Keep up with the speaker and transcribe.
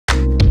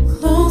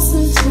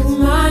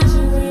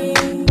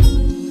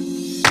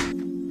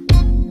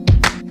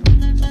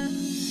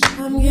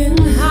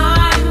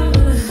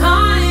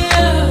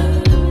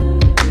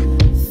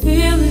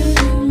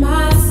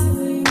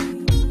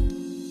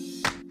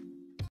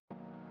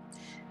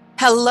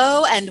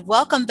Hello and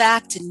welcome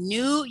back to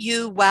New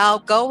You Wow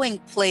Going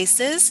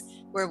Places,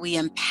 where we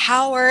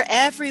empower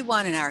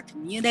everyone in our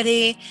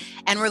community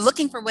and we're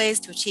looking for ways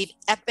to achieve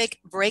epic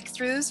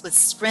breakthroughs with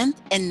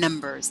strength in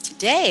numbers.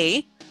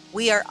 Today,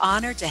 we are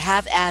honored to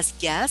have as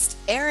guest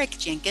Eric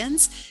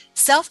Jenkins,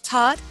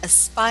 self-taught,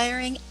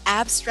 aspiring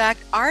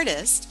abstract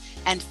artist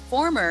and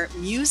former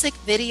music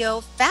video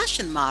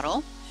fashion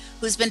model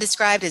who's been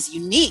described as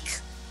unique,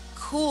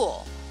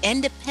 cool,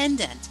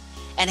 independent,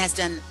 and has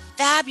done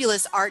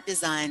fabulous art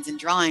designs and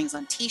drawings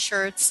on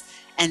t-shirts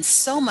and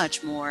so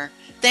much more.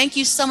 Thank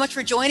you so much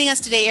for joining us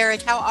today,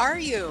 Eric. How are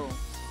you?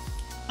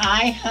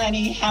 Hi,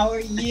 honey. How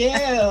are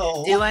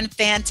you? Doing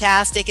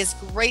fantastic. It's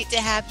great to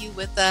have you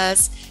with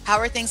us. How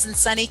are things in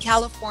sunny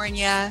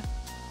California?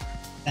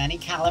 Sunny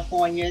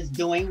California is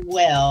doing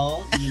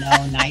well.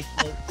 Nice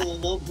little cool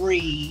little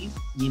breeze,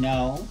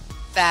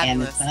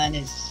 Fabulous. And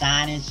the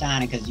sun is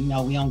shining because,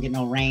 we don't get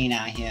no rain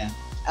out here.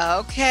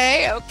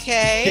 Okay.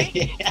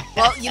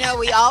 Well,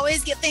 we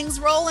always get things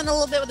rolling a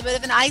little bit with a bit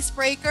of an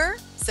icebreaker.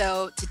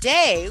 So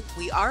today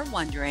we are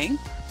wondering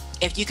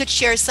if you could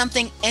share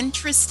something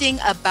interesting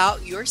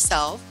about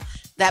yourself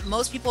that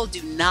most people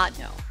do not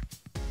know.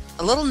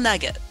 A little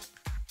nugget.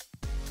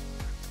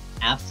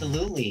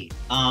 Absolutely.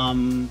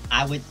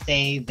 I would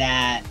say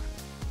that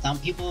some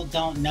people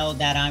don't know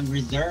that I'm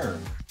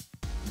reserved,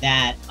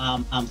 that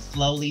I'm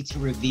slowly to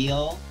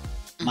reveal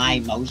my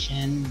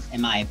emotions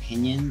and my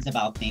opinions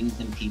about things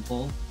and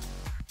people.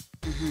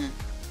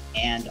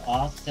 And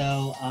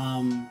also,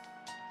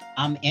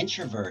 I'm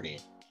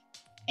introverted.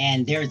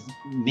 And there's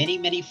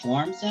many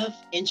forms of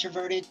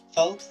introverted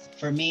folks.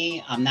 For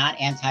me, I'm not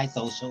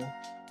antisocial.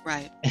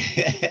 Right.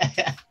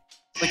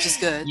 Which is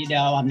good.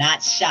 I'm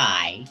not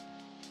shy.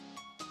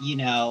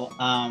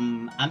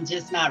 I'm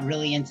just not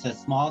really into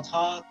small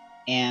talk.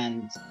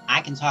 And I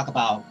can talk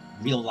about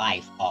real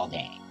life all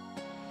day.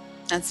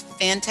 That's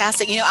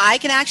fantastic. I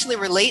can actually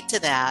relate to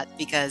that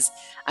because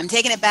I'm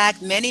taking it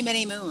back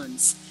many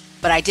moons,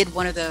 but I did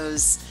one of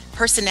those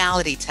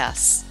personality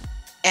tests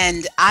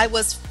and I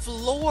was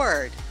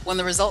floored when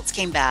the results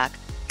came back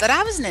that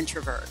I was an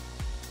introvert.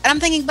 And I'm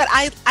thinking, but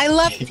I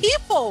love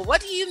people.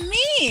 What do you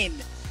mean?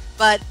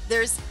 But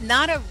there's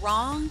not a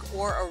wrong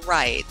or a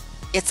right.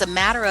 It's a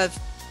matter of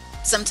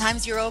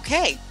sometimes you're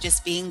okay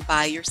just being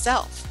by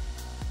yourself.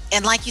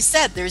 And like you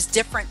said, there's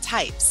different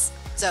types.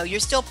 So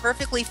you're still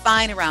perfectly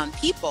fine around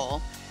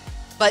people,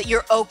 but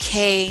you're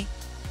okay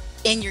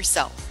in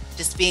yourself,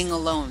 just being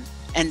alone.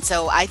 And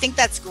so I think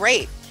that's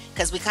great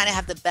because we kind of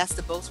have the best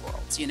of both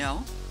worlds,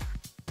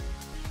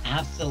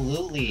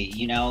 Absolutely.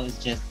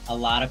 It's just a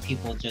lot of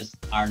people just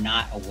are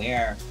not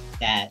aware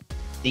that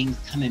things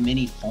come in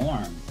many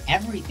forms.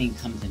 Everything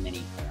comes in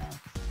many forms.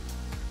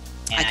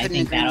 And I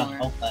think that'll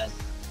help us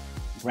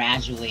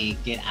gradually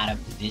get out of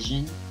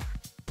division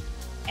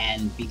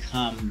and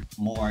become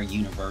more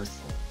universal.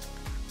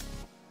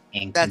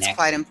 That's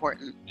quite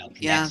important.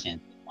 Connection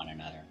with one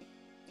another.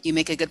 You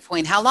make a good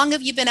point. How long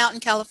have you been out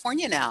in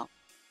California now?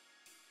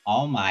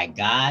 Oh my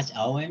gosh,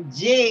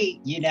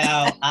 OMG.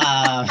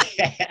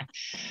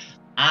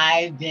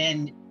 I've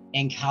been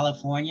in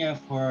California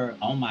for,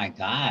 oh my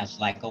gosh,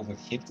 like over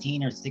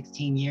 15 or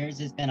 16 years.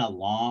 It's been a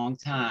long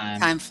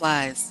time. Time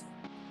flies.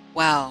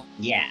 Wow.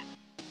 Yeah.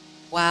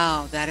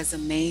 Wow, that is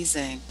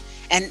amazing.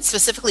 And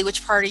specifically,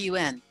 which part are you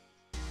in?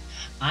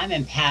 I'm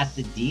in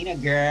Pasadena,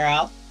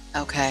 girl.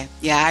 Okay.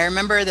 Yeah, I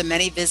remember the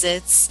many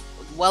visits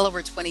well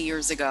over 20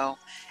 years ago.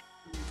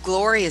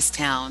 Glorious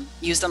town,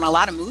 used on a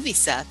lot of movie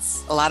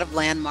sets, a lot of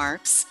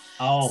landmarks.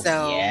 Oh,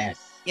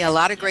 yes. Yeah, a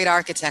lot of great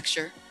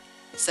architecture.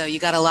 So you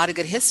got a lot of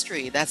good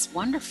history. That's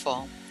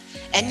wonderful.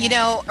 And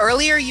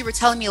earlier you were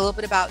telling me a little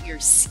bit about your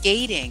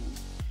skating,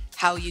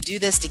 how you do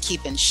this to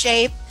keep in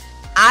shape.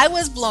 I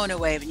was blown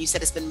away when you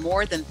said it's been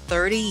more than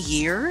 30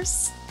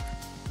 years.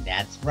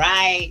 That's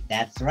right.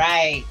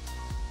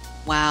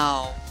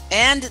 Wow.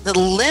 And the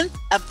length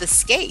of the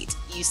skate,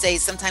 you say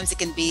sometimes it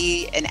can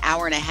be an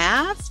hour and a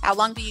half. How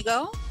long do you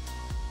go?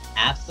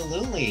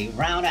 Absolutely.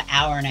 Around an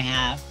hour and a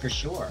half for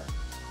sure.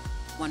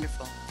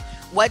 Wonderful.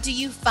 What do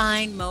you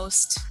find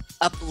most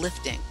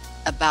uplifting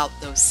about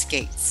those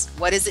skates?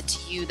 What is it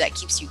to you that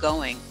keeps you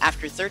going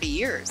after 30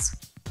 years?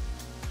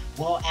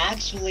 Well,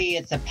 actually,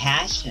 it's a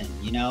passion.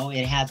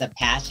 It has a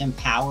passion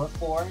power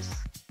force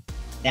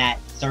that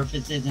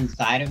surfaces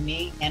inside of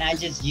me. And I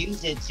just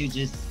use it to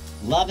just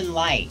love and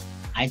light.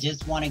 I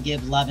just want to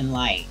give love and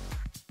light.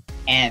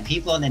 And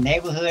people in the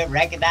neighborhood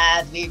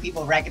recognize me.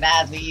 People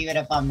recognize me even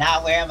if I'm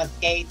not wearing my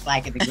skates,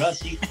 like at the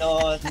grocery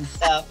stores and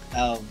stuff.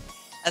 So,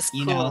 that's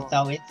cool.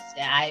 So it's,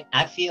 I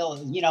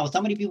feel,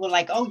 so many people are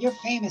like, oh, you're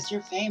famous. I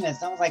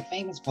was like,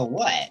 famous for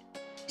what?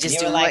 Just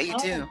doing what you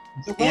do.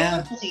 The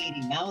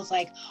rollerblading. I was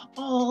like,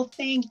 oh,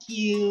 thank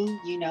you.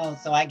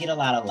 So I get a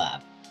lot of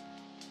love.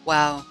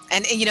 Wow.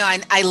 And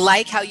I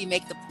like how you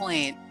make the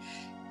point.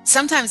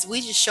 Sometimes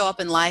we just show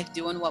up in life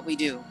doing what we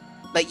do,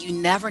 but you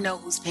never know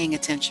who's paying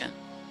attention.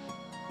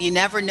 You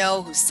never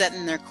know who's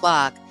setting their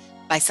clock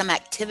by some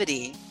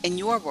activity in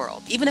your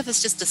world, even if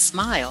it's just a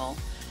smile.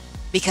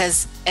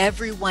 because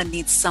everyone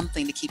needs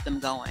something to keep them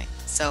going.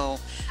 So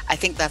I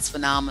think that's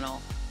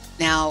phenomenal.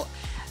 Now,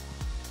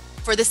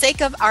 for the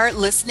sake of our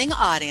listening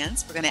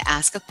audience, we're going to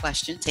ask a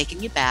question,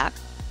 taking you back.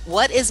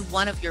 What is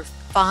one of your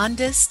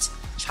fondest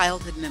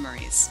childhood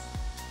memories?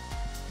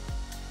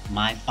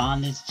 My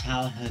fondest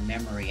childhood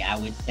memory, I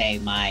would say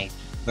my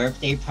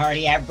birthday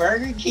party at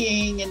Burger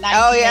King in 1985.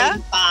 Oh, yeah?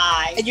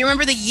 And you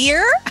remember the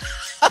year?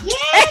 Okay.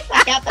 Yes,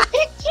 I got the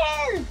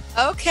picture.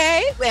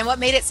 Okay. And what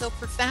made it so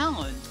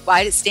profound?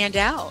 Why did it stand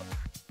out?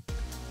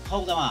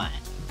 Hold on.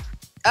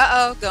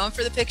 Uh-oh, going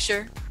for the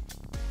picture.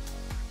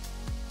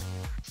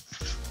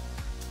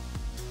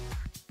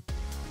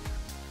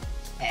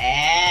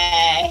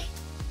 Hey.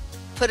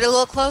 Put it a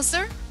little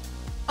closer.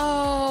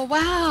 Oh,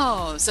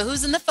 wow. So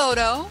who's in the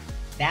photo?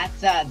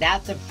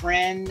 That's a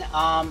friend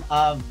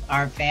of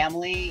our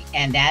family,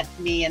 and that's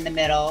me in the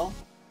middle.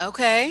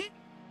 Okay.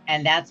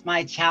 And that's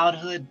my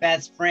childhood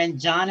best friend,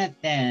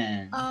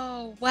 Jonathan.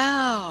 Oh,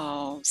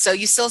 wow. So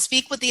you still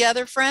speak with the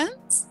other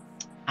friends?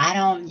 I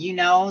don't,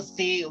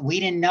 see, we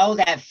didn't know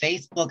that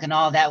Facebook and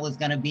all that was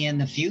going to be in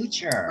the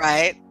future.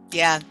 Right.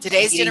 Yeah.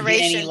 Today's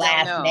generation any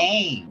last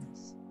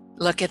names.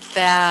 Look at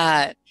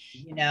that.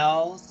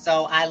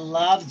 So I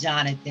love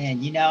Jonathan.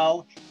 He,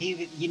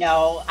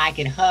 I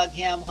could hug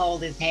him,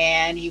 hold his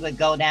hand. He would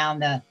go down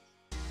the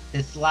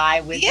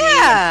slide with me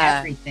and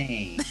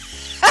everything.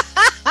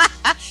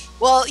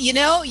 Well, you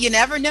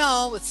never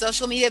know with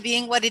social media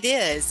being what it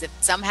is, if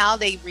somehow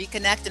they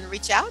reconnect and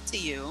reach out to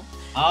you.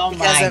 Oh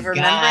my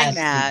gosh,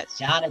 that.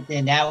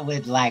 Jonathan, that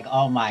would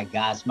oh my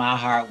gosh, my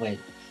heart would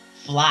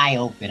fly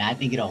open. I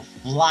think it'll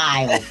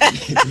fly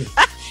open.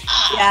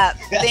 Yeah,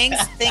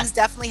 things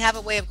definitely have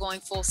a way of going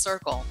full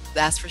circle.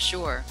 That's for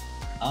sure.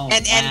 Oh,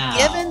 and wow.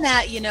 Given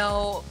that,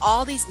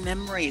 all these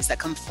memories that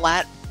come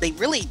they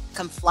really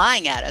come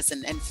flying at us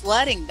and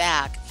flooding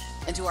back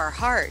into our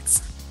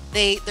hearts.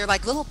 They're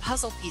like little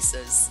puzzle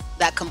pieces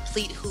that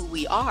complete who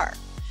we are.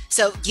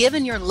 So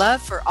given your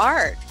love for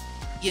art,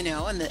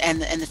 and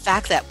the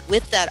fact that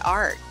with that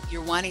art,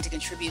 you're wanting to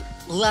contribute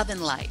love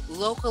and light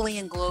locally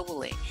and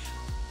globally,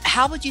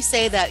 how would you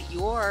say that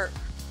your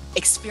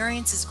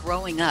experiences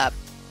growing up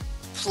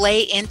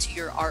play into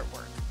your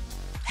artwork?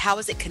 How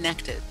is it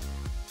connected?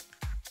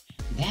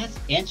 That's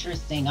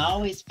interesting. I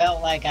always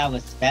felt like I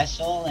was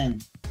special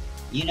and,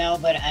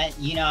 but I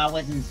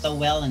wasn't so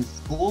well in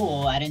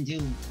school. I didn't do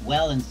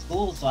well in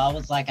school. So I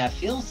was like, I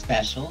feel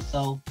special.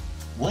 So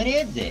what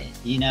is it?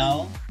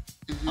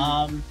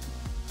 Mm-hmm.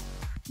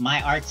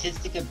 My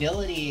artistic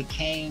ability, it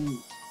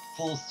came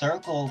full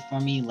circle for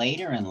me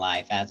later in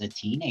life as a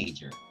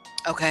teenager.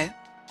 Okay.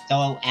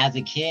 So as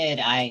a kid,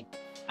 I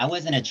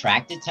wasn't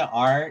attracted to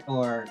art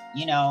or,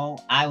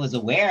 I was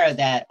aware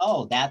that,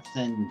 oh, that's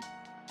a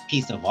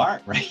piece of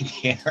art right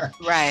there.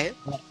 Right.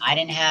 But I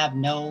didn't have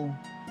no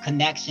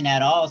connection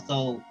at all.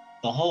 So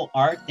the whole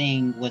art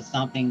thing was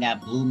something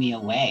that blew me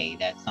away.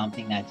 That's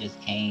something that just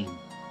came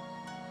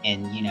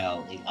and,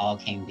 it all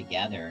came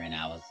together. And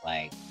I was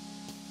like,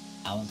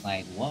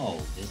 whoa,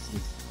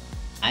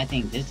 I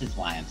think this is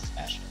why I'm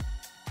special.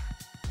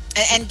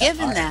 And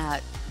given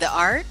that, the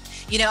art,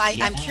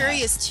 I'm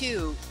curious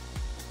too,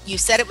 you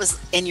said it was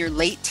in your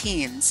late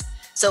teens.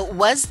 So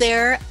was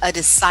there a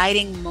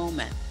deciding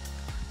moment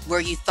where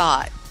you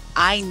thought,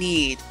 I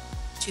need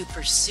to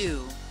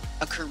pursue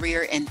a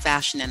career in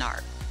fashion and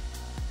art?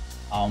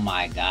 Oh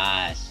my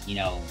gosh,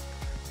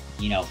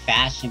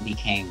 fashion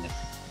became the,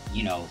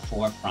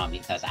 forefront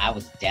because I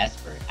was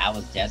desperate. I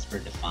was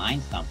desperate to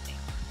find something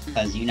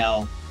because,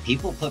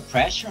 people put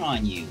pressure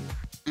on you.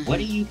 Mm-hmm. What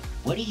are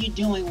you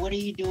doing? What are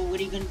you doing? What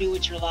are you going to do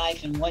with your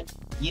life? And what,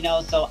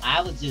 so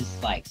I was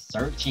just like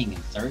searching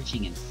and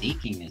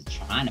seeking and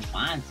trying to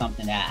find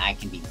something that I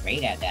can be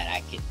great at, that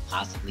I could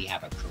possibly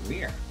have a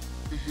career.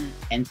 Mm-hmm.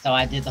 And so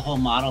I did the whole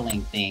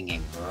modeling thing,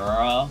 and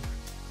girl,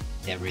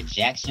 the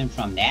rejection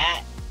from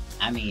that,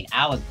 I mean,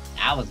 I was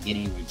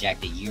getting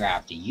rejected year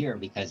after year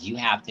because you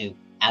have to,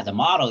 as a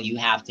model, you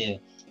have to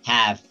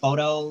have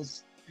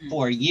photos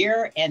for a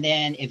year. And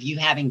then if you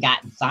haven't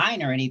gotten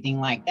signed or anything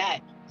like that,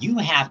 you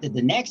have to,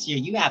 the next year,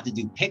 you have to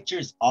do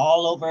pictures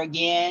all over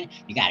again.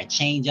 You got to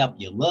change up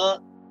your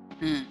look.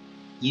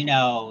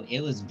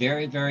 It was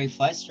very, very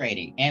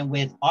frustrating. And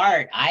with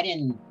art, I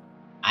didn't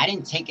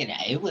take it.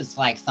 It was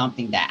like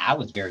something that I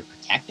was very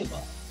protective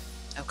of.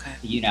 Okay.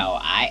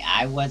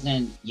 I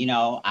wasn't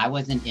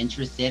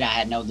interested. I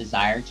had no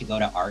desire to go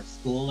to art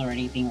school or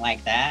anything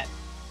like that.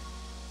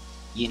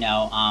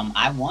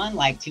 I won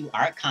like 2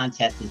 art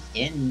contests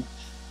in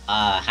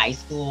high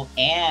school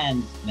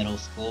and middle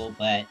school,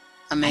 but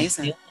amazing. I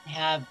still didn't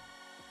have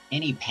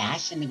any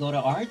passion to go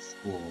to art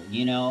school,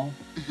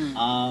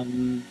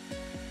 Mm-hmm.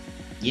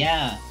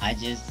 Yeah,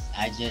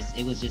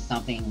 it was just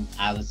something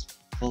I was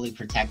fully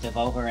protective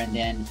over. And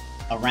then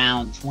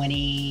around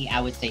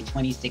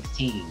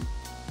 2016,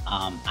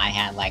 I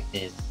had like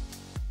this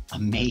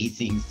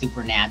amazing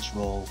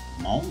supernatural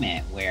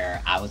moment where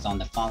I was on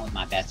the phone with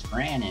my best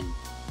friend and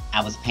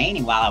I was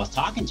painting while I was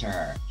talking to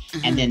her.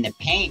 Mm-hmm. And then the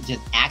paint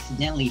just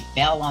accidentally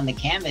fell on the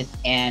canvas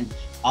and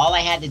all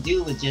I had to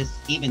do was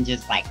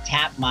just like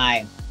tap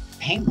my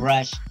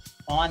paintbrush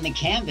on the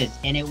canvas,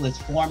 and it was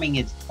forming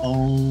its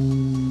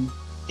own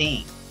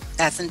thing.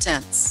 That's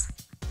intense.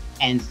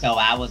 And so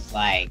I was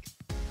like,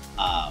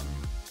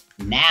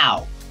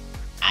 now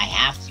I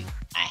have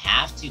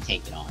to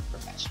take it on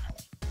professionally.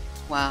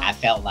 Wow. I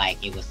felt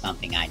like it was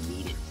something I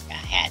needed, I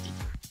had to do.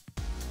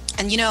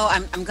 And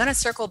I'm going to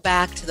circle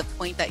back to the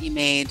point that you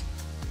made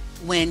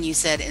when you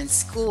said in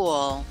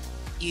school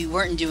you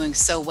weren't doing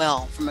so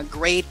well from a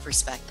grade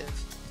perspective,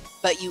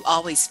 but you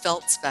always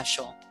felt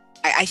special.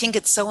 I think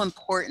it's so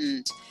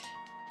important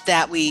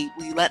that we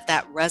let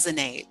that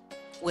resonate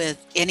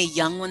with any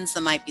young ones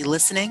that might be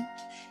listening.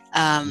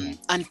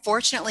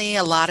 Unfortunately,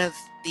 a lot of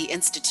the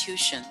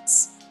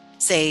institutions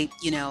say,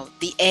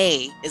 the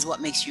A is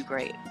what makes you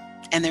great.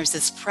 And there's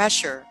this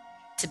pressure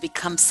to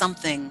become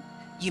something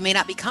you may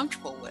not be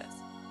comfortable with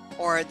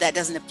or that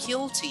doesn't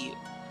appeal to you.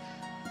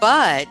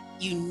 But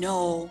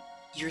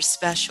you're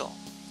special.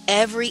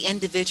 Every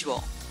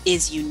individual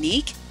is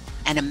unique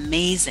and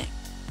amazing.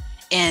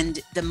 And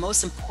the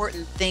most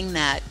important thing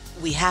that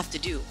we have to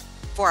do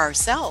for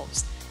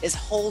ourselves is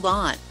hold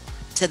on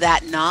to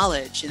that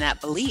knowledge and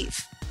that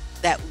belief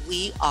that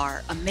we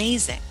are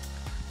amazing.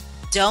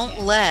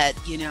 Don't let,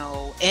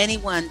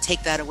 anyone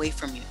take that away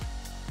from you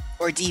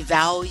or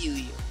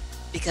devalue you,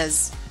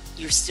 because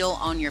you're still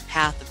on your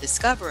path of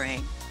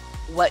discovering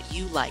what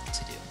you like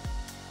to do.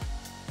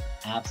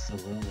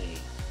 Absolutely.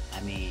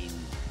 I mean,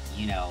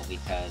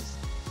 because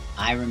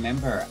I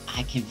remember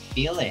I can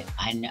feel it.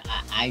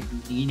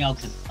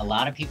 Because a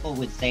lot of people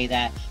would say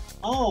that,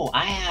 oh,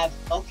 I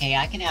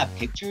can have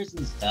pictures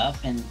and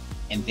stuff and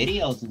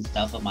videos and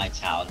stuff of my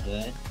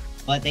childhood,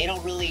 but they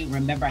don't really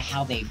remember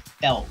how they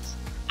felt.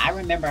 I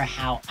remember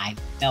how I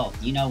felt,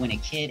 when a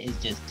kid is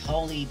just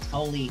totally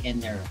in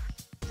their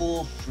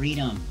full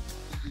freedom,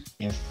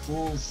 their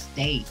full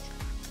state,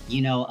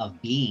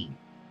 of being.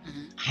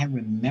 I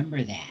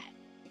remember that.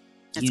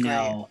 That's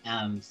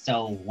great.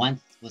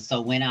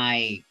 So when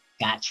I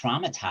got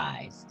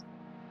traumatized,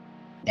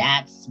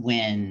 that's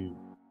when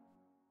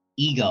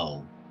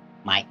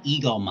my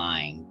ego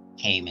mind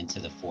came into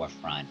the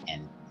forefront.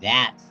 And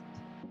that's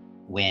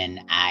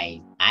when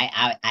I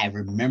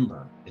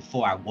remember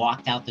before I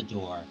walked out the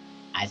door,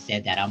 I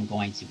said that I'm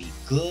going to be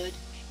good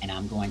and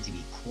I'm going to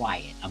be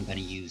quiet. I'm going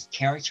to use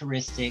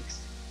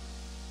characteristics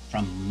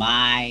from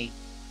my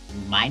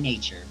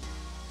nature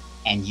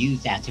and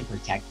use that to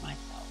protect myself.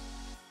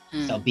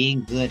 So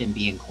being good and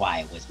being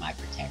quiet was my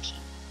protection.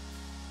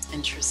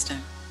 Interesting.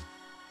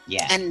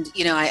 Yeah. And,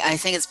 I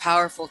think it's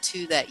powerful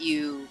too that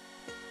you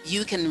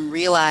can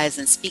realize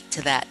and speak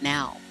to that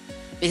now.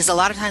 Because a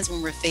lot of times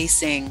when we're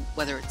facing,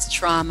 whether it's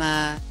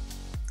trauma,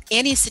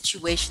 any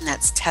situation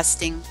that's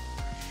testing,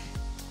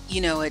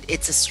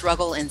 it's a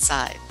struggle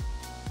inside.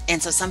 And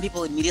so some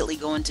people immediately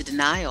go into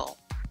denial,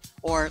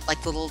 or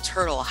like the little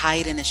turtle,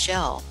 hide in a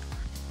shell.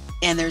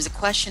 And there's a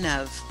question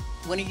of,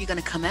 when are you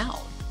going to come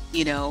out?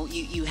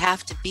 You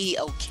have to be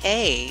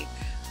okay,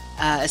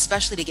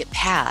 especially to get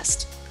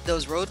past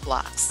those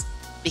roadblocks,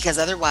 because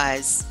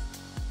otherwise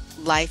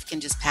life can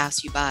just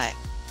pass you by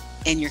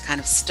and you're kind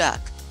of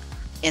stuck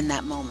in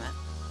that moment.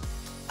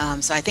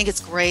 So I think it's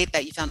great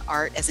that you found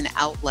art as an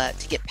outlet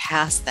to get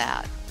past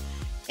that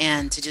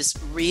and to just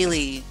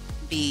really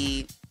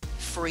be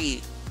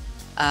free.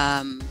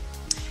 I'm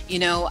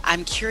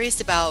curious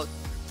about,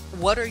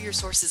 what are your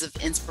sources of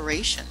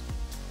inspiration?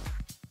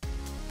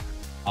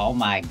 Oh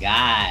my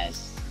gosh.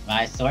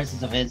 My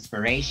sources of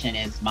inspiration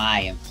is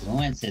my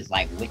influences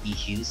like Whitney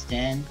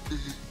Houston,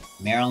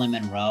 Marilyn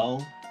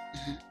Monroe,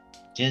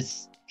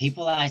 just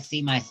people I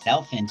see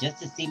myself in.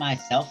 Just to see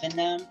myself in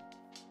them,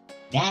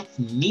 that's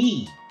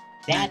me.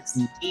 That's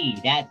me.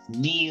 That's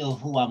me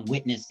of who I'm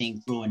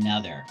witnessing through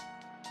another.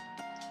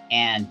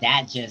 And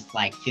that just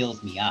like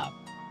fills me up.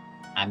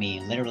 I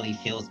mean, literally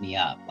fills me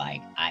up.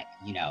 Like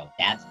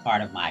that's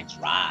part of my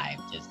drive,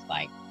 just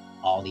like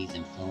all these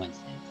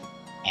influences.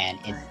 And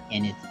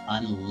it's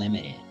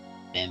unlimited.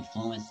 The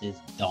influences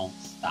don't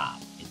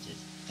stop. It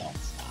just don't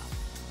stop.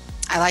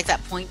 I like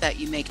that point that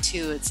you make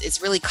too.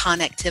 It's really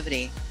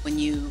connectivity. When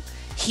you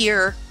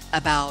hear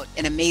about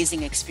an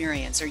amazing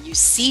experience, or you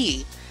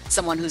see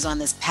someone who's on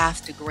this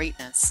path to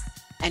greatness,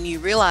 and you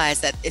realize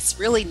that it's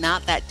really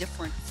not that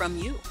different from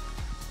you.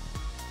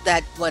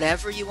 That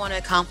whatever you want to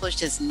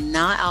accomplish is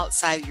not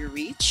outside your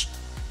reach,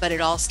 but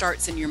it all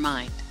starts in your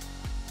mind.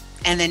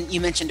 And then you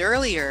mentioned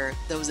earlier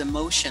those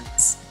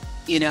emotions.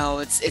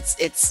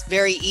 It's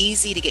very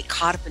easy to get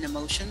caught up in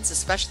emotions,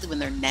 especially when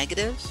they're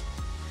negative.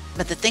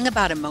 But the thing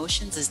about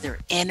emotions is they're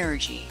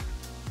energy.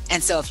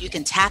 And so if you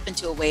can tap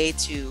into a way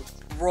to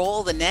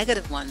roll the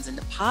negative ones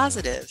into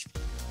positive,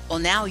 well,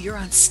 now you're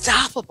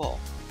unstoppable.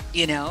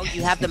 You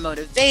have the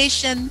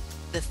motivation,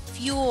 the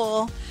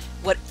fuel,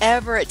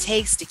 whatever it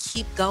takes to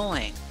keep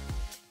going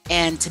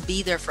and to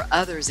be there for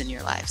others in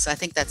your life. So I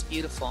think that's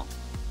beautiful.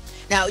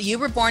 Now, you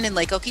were born in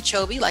Lake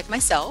Okeechobee, like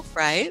myself,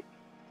 right?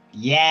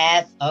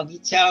 Yes,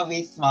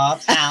 Okeechobee, small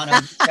town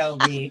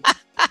Okeechobee.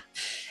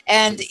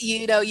 And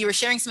you were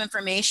sharing some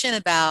information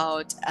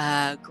about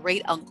a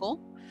great uncle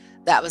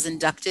that was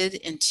inducted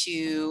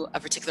into a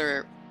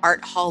particular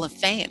art hall of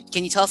fame.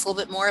 Can you tell us a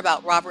little bit more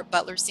about Robert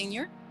Butler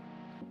Sr.?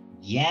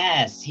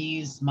 Yes,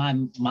 he's my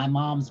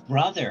mom's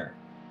brother,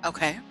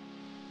 Okay,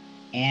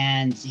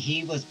 and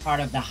he was part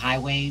of the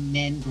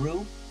Highwaymen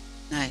group.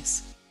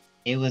 nice.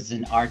 It was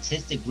an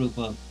artistic group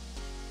of,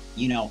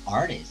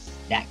 artists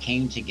that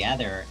came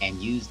together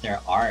and used their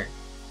art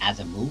as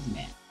a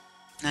movement.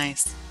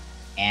 Nice.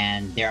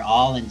 And they're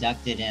all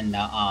inducted in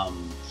the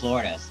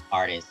Florida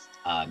Artist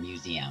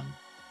Museum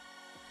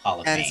Hall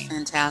of That is Fame.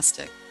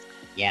 fantastic.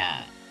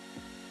 Yeah.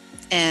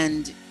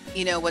 And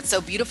you know what's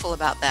so beautiful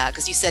about that,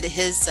 because you said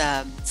his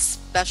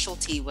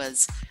specialty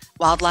was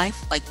wildlife,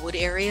 like wood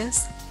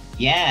areas.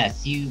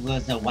 Yes, he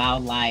was a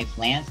wildlife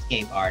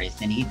landscape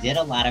artist, and he did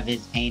a lot of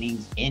his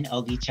paintings in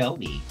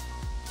Okeechobee.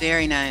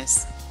 Very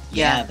nice.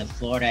 Yeah, Yeah. the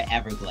Florida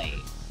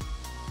Everglades.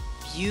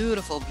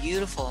 Beautiful,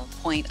 beautiful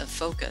point of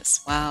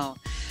focus. Wow.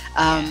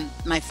 Yeah.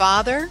 My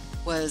father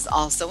was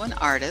also an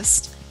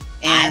artist.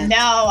 I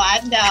know.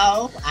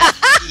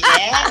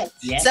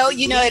 Yes, So,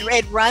 you know, indeed.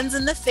 it runs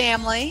in the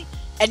family.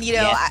 And, you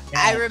know, Yes,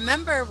 I yes.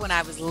 remember when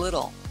I was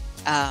little,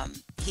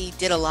 he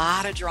did a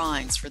lot of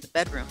drawings for the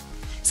bedroom.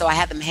 So I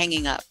had them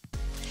hanging up.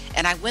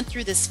 And I went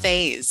through this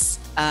phase,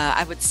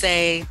 I would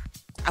say,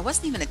 I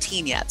wasn't even a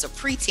teen yet, so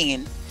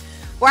preteen,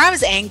 where I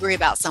was angry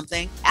about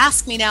something.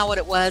 Ask me now what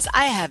it was.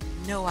 I have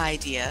no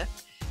idea.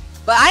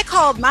 But I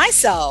called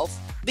myself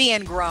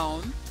being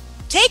grown,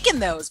 taking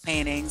those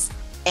paintings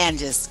and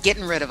just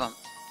getting rid of them.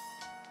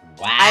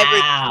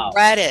 Wow.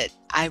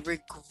 I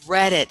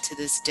regret it to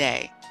this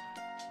day,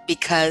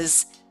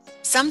 because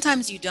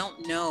sometimes you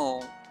don't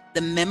know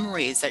the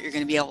memories that you're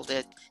going to be able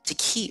to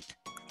keep,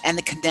 and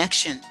the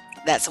connection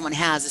that someone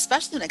has,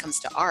 especially when it comes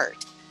to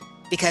art,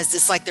 because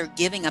it's like they're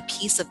giving a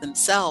piece of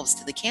themselves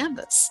to the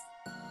canvas.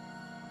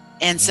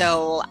 And Yeah.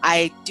 so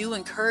I do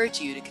encourage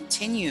you to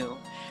continue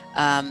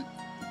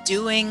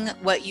doing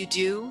what you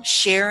do,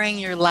 sharing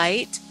your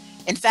light.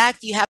 In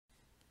fact, you have.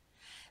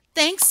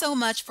 Thanks so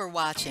much for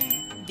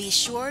watching. Be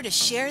sure to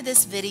share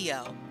this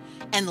video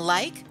and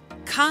like,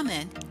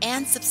 comment,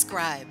 and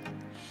subscribe.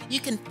 You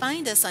can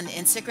find us on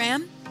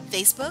Instagram,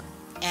 Facebook,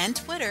 and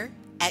Twitter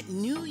at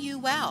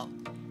NewYouWow.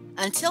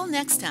 Until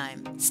next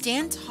time,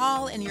 stand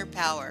tall in your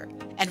power,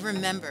 and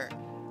remember,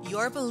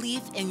 your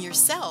belief in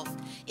yourself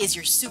is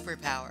your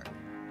superpower.